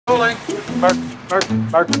Rolling. Mark,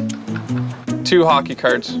 Mark. 2 hockey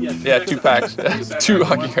cards. Yes. Yeah, 2 packs. 2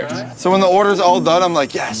 hockey cards. So when the order's all done, I'm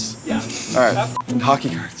like, yes. Yeah. All right. And hockey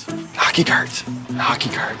cards. Hockey cards. Hockey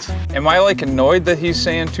cards. Am I like annoyed that he's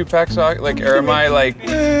saying 2 packs of hockey? Like, or am I like?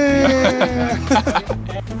 And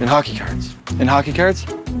hockey cards. And hockey cards.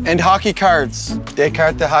 And hockey cards.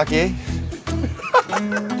 Descartes de hockey.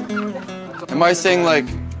 Am I saying like,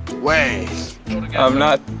 way? I'm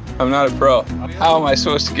not a pro. How am I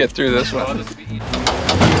supposed to get through this one?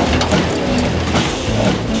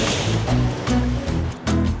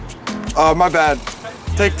 Oh, my bad.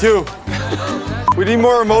 Take 2. We need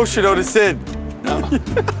more emotion out of Sid. No.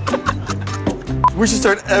 We should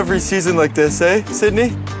start every season like this, eh,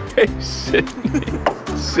 Sydney? Hey, Sydney.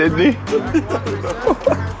 Sydney?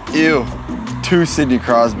 Ew. 2 Sidney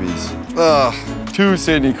Crosbys. Ugh. 2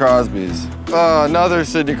 Sidney Crosbys. Another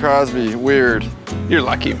Sidney Crosby. Weird. You're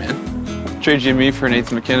lucky, man. Trade you me for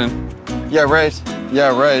Nathan McKinnon. Yeah, right.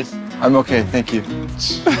 Yeah, right. I'm okay, thank you.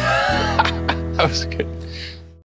 That was good.